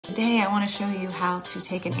Today I want to show you how to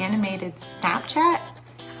take an animated Snapchat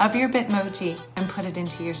of your Bitmoji and put it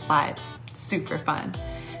into your slides. It's super fun.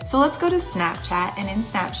 So let's go to Snapchat, and in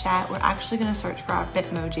Snapchat we're actually going to search for our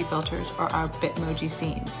Bitmoji filters or our Bitmoji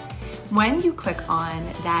scenes. When you click on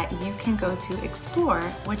that, you can go to Explore,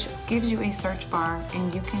 which gives you a search bar,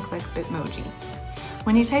 and you can click Bitmoji.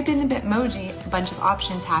 When you type in the Bitmoji, a bunch of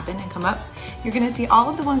options happen and come up. You're going to see all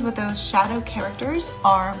of the ones with those shadow characters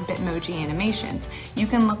are Bitmoji animations. You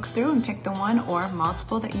can look through and pick the one or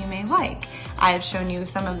multiple that you may like. I have shown you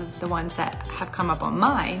some of the ones that have come up on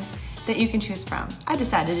mine that you can choose from. I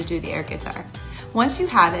decided to do the air guitar. Once you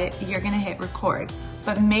have it, you're going to hit record.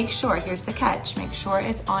 But make sure, here's the catch, make sure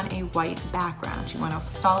it's on a white background. You want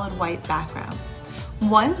a solid white background.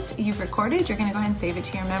 Once you've recorded, you're going to go ahead and save it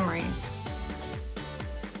to your memories.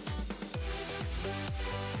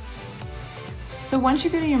 So once you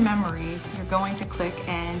go to your memories, you're going to click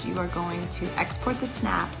and you are going to export the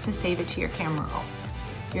snap to save it to your camera roll.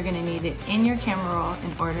 You're going to need it in your camera roll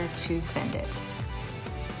in order to send it.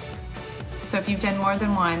 So if you've done more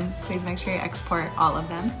than one, please make sure you export all of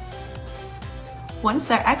them. Once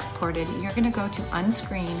they're exported, you're going to go to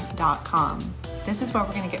unscreen.com. This is where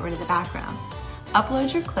we're going to get rid of the background.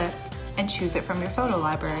 Upload your clip and choose it from your photo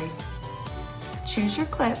library. Choose your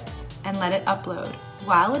clip and let it upload.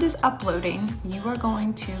 While it is uploading, you are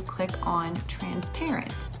going to click on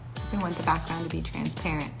transparent. So we want the background to be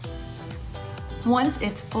transparent. Once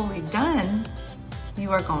it's fully done, you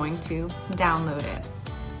are going to download it.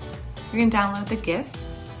 You're going to download the GIF.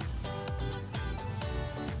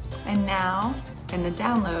 And now in the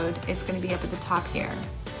download, it's going to be up at the top here.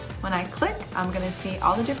 When I click, I'm going to see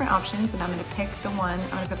all the different options, and I'm going to pick one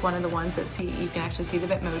of the ones that you can actually see the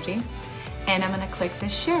Bitmoji. And I'm going to click the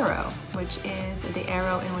share, which is the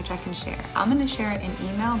arrow in which I can share. I'm going to share it in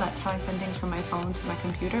email. That's how I send things from my phone to my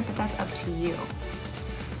computer, but that's up to you.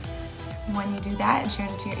 When you do that and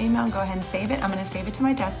share it to your email, go ahead and save it. I'm going to save it to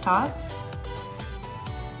my desktop.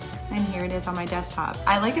 And here it is on my desktop.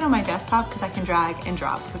 I like it on my desktop because I can drag and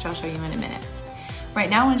drop, which I'll show you in a minute. Right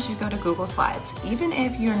now, once you go to Google Slides, even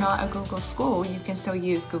if you're not a Google school, you can still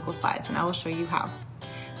use Google Slides, and I will show you how.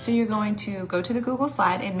 So you're going to go to the Google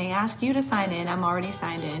slide. It may ask you to sign in. I'm already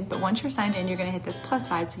signed in, but once you're signed in, you're going to hit this plus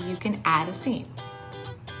sign so you can add a scene.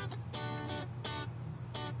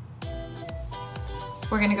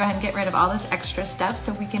 We're going to go ahead and get rid of all this extra stuff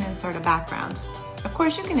so we can insert a background. Of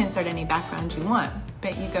course, you can insert any background you want,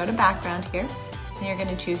 but you go to background here and you're going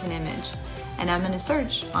to choose an image. And I'm going to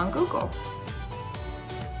search on Google.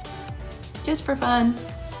 Just for fun,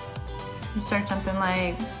 search something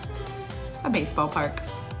like a baseball park.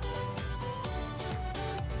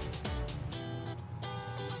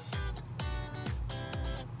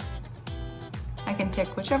 I can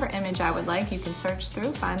pick whichever image I would like. You can search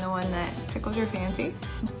through, find the one that tickles your fancy,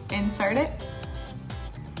 insert it,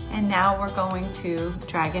 and now we're going to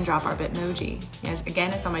drag and drop our Bitmoji. Yes,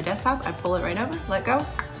 again, it's on my desktop. I pull it right over, let go.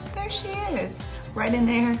 There she is, right in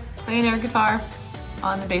there, playing air guitar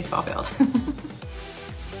on the baseball field.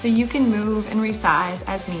 So you can move and resize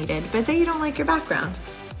as needed, but say you don't like your background.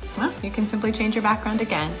 Well, you can simply change your background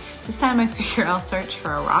again. This time I figure I'll search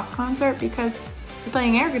for a rock concert because if you're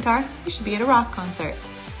playing air guitar, you should be at a rock concert.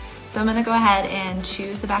 So I'm gonna go ahead and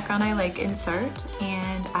choose the background I like, insert,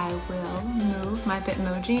 and I will move my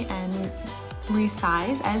Bitmoji and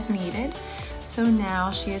resize as needed. So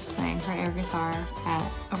now she is playing her air guitar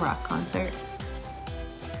at a rock concert.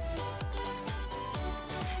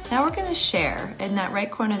 Now we're gonna share. In that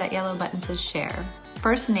right corner, that yellow button says share.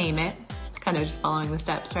 First name it, kind of just following the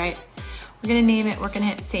steps, right? We're gonna name it, we're gonna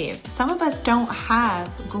hit save. Some of us don't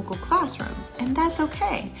have Google Classroom, and that's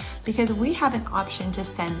okay, because we have an option to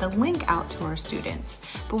send the link out to our students.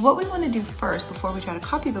 But what we wanna do first, before we try to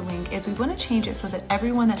copy the link, is we wanna change it so that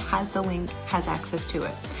everyone that has the link has access to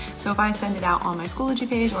it. So if I send it out on my Schoology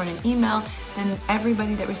page or in an email, then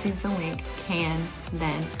everybody that receives the link can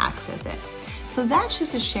then access it. So that's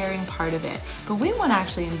just a sharing part of it, but we want to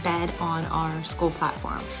actually embed on our school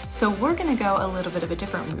platform. So we're going to go a little bit of a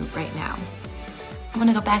different route right now. I'm going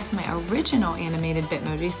to go back to my original animated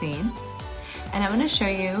Bitmoji scene, and I'm going to show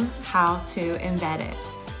you how to embed it.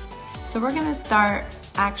 So we're going to start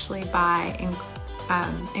actually by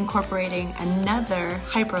incorporating another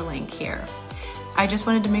hyperlink here. I just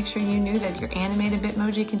wanted to make sure you knew that your animated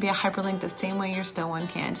Bitmoji can be a hyperlink the same way your still one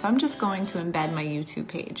can. So I'm just going to embed my YouTube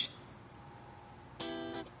page.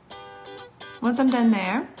 Once I'm done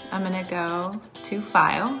there, I'm gonna go to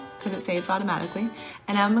File, because it saves automatically,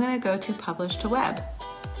 and I'm gonna go to Publish to Web.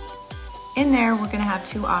 In there, we're gonna have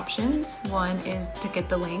two options. One is to get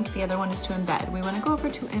the link, the other one is to embed. We wanna go over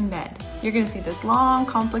to embed. You're gonna see this long,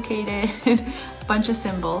 complicated bunch of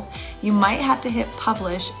symbols. You might have to hit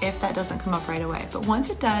publish if that doesn't come up right away. But once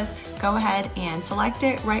it does, go ahead and select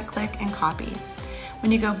it, right click and copy.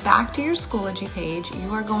 When you go back to your Schoology page,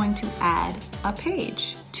 you are going to add a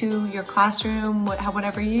page to your classroom,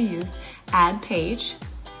 whatever you use, add page.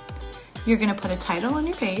 You're gonna put a title on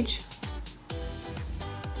your page.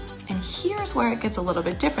 And here's where it gets a little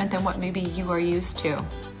bit different than what maybe you are used to.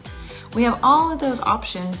 We have all of those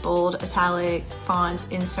options, bold, italic, font,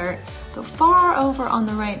 insert, but far over on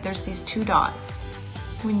the right, there's these two dots.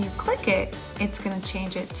 When you click it, it's gonna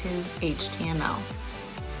change it to HTML.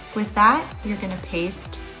 With that, you're gonna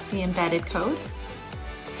paste the embedded code.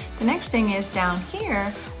 The next thing is down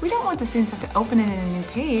here, we don't want the students to have to open it in a new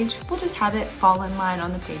page, we'll just have it fall in line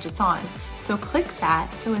on the page it's on. So click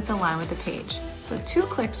that so it's aligned with the page. So 2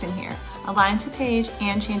 clicks in here, align to page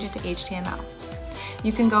and change it to HTML.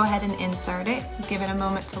 You can go ahead and insert it, give it a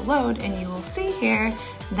moment to load, and you will see here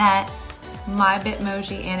that my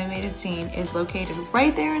Bitmoji animated scene is located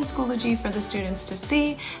right there in Schoology for the students to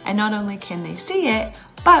see, and not only can they see it,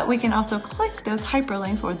 but we can also click those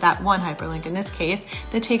hyperlinks, or that one hyperlink in this case,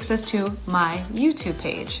 that takes us to my YouTube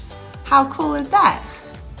page. How cool is that?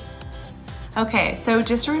 Okay, so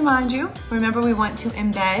just to remind you, remember we want to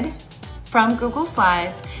embed from Google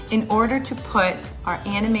Slides in order to put our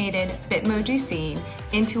animated Bitmoji scene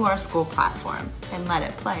into our school platform and let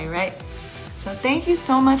it play, right? So thank you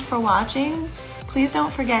so much for watching. Please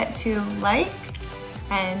don't forget to like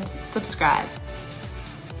and subscribe.